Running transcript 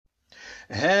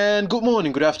And good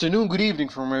morning, good afternoon, good evening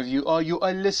from wherever you are. You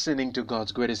are listening to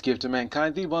God's greatest gift to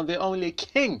mankind, the one, the only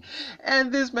King.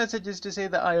 And this message is to say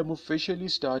that I am officially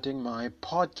starting my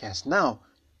podcast. Now,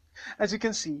 as you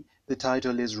can see, the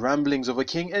title is Ramblings of a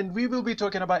King, and we will be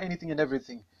talking about anything and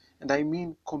everything. And I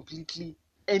mean completely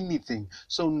anything.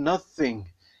 So nothing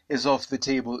is off the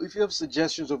table. If you have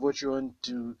suggestions of what you want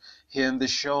to hear in the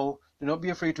show, do not be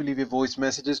afraid to leave your voice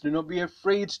messages. Do not be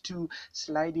afraid to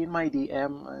slide in my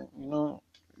DM.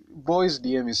 Boys'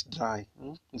 DM is dry.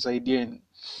 It's idea.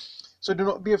 So do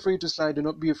not be afraid to slide. Do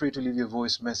not be afraid to leave your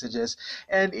voice messages,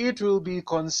 and it will be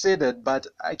considered. But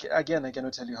I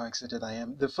cannot tell you how excited I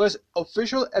am. The first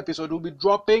official episode will be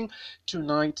dropping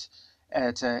tonight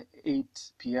at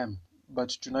 8 p.m. But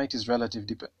tonight is relative.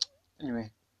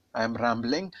 Anyway, I am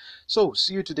rambling. So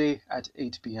see you today at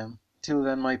 8 p.m. Till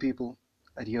then, my people,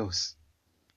 adios.